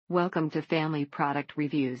Welcome to Family Product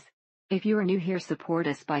Reviews. If you are new here, support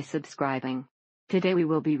us by subscribing. Today we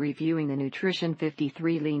will be reviewing the Nutrition53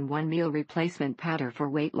 Lean1 meal replacement powder for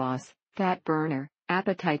weight loss, fat burner,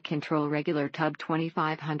 appetite control, regular tub,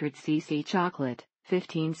 2500 cc chocolate,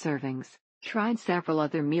 15 servings. Tried several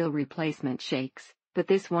other meal replacement shakes, but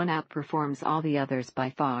this one outperforms all the others by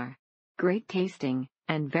far. Great tasting,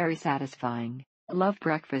 and very satisfying. Love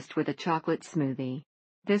breakfast with a chocolate smoothie.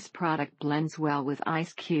 This product blends well with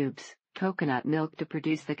ice cubes, coconut milk to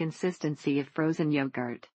produce the consistency of frozen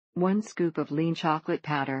yogurt, 1 scoop of lean chocolate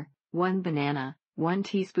powder, 1 banana, 1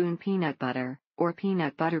 teaspoon peanut butter, or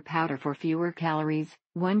peanut butter powder for fewer calories,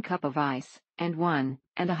 1 cup of ice, and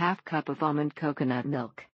 1.5 cup of almond coconut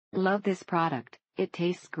milk. Love this product, it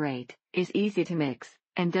tastes great, is easy to mix,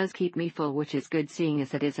 and does keep me full, which is good seeing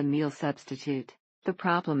as it is a meal substitute. The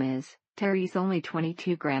problem is, carries only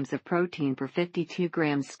 22 grams of protein per 52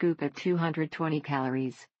 grams scoop at 220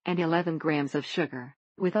 calories, and 11 grams of sugar.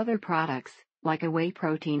 With other products, like a whey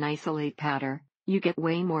protein isolate powder, you get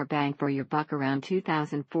way more bang for your buck, around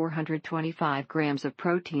 2,425 grams of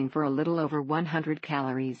protein for a little over 100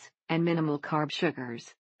 calories, and minimal carb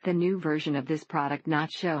sugars. The new version of this product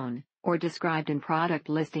not shown, or described in product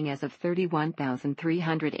listing as of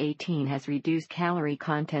 31,318 has reduced calorie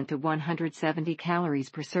content to 170 calories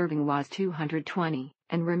per serving was 220,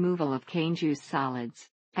 and removal of cane juice solids.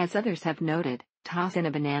 As others have noted, toss in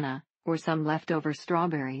a banana, or some leftover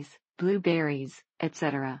strawberries, blueberries,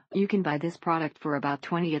 etc. You can buy this product for about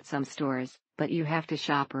 20 at some stores, but you have to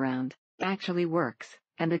shop around. Actually works,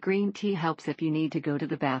 and the green tea helps if you need to go to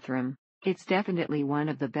the bathroom. It's definitely one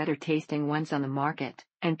of the better tasting ones on the market,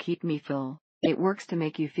 and keep me full. It works to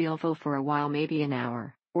make you feel full for a while, maybe an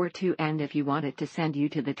hour or two, and if you want it to send you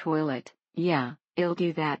to the toilet, yeah, it'll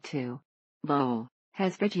do that too. Lol.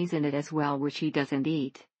 Has veggies in it as well, which he doesn't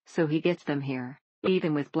eat, so he gets them here.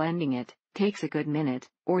 Even with blending it, takes a good minute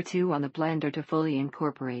or two on the blender to fully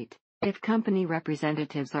incorporate. If company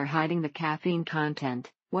representatives are hiding the caffeine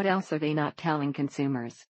content, what else are they not telling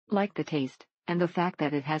consumers? Like the taste, and the fact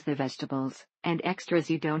that it has the vegetables and extras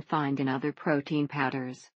you don't find in other protein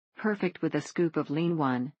powders. Perfect with a scoop of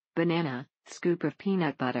Lean1, banana, scoop of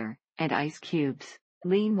peanut butter, and ice cubes.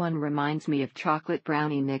 Lean1 reminds me of chocolate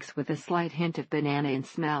brownie mix with a slight hint of banana in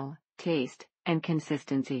smell, taste, and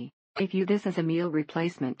consistency. If you this as a meal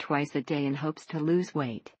replacement twice a day in hopes to lose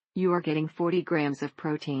weight, you are getting 40 grams of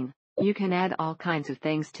protein. You can add all kinds of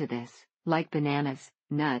things to this, like bananas,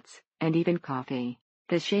 nuts, and even coffee.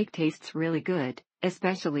 The shake tastes really good,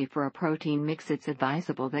 especially for a protein mix. It's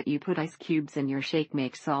advisable that you put ice cubes in your shake,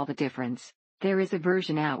 makes all the difference. There is a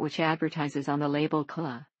version out which advertises on the label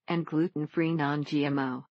CLA, and gluten-free non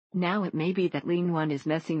GMO. Now it may be that Lean1 is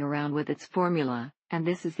messing around with its formula, and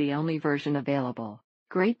this is the only version available.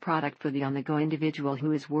 Great product for the on-the-go individual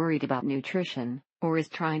who is worried about nutrition, or is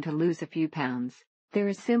trying to lose a few pounds. There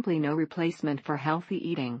is simply no replacement for healthy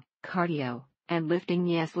eating, cardio, and lifting.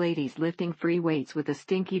 Yes, ladies, lifting free weights with the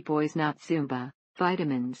stinky boys, not Zumba.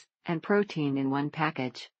 Vitamins and protein in one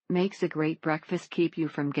package makes a great breakfast, keep you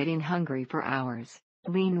from getting hungry for hours.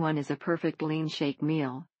 Lean1 is a perfect lean shake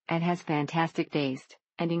meal, and has fantastic taste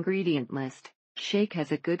and ingredient list. Shake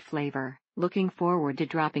has a good flavor. Looking forward to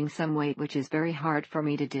dropping some weight, which is very hard for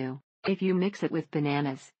me to do. If you mix it with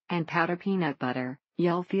bananas and powder peanut butter,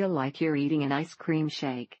 you'll feel like you're eating an ice cream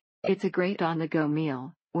shake. It's a great on-the-go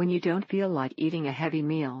meal when you don't feel like eating a heavy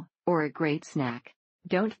meal, or a great snack.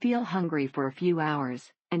 Don't feel hungry for a few hours,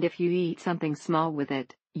 and if you eat something small with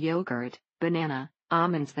it, yogurt, banana,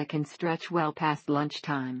 almonds, that can stretch well past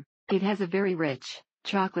lunchtime. It has a very rich,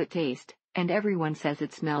 chocolate taste, and everyone says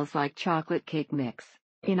it smells like chocolate cake mix.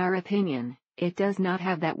 In our opinion, it does not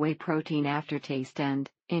have that whey protein aftertaste and,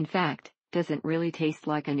 in fact, doesn't really taste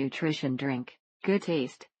like a nutrition drink. Good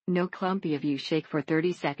taste, no clumpy of you shake for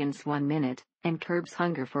 30 seconds 1 minute, and curbs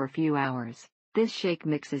hunger for a few hours. This shake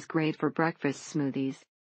mix is great for breakfast smoothies.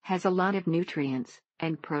 Has a lot of nutrients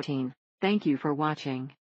and protein. Thank you for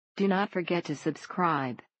watching. Do not forget to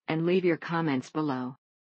subscribe and leave your comments below.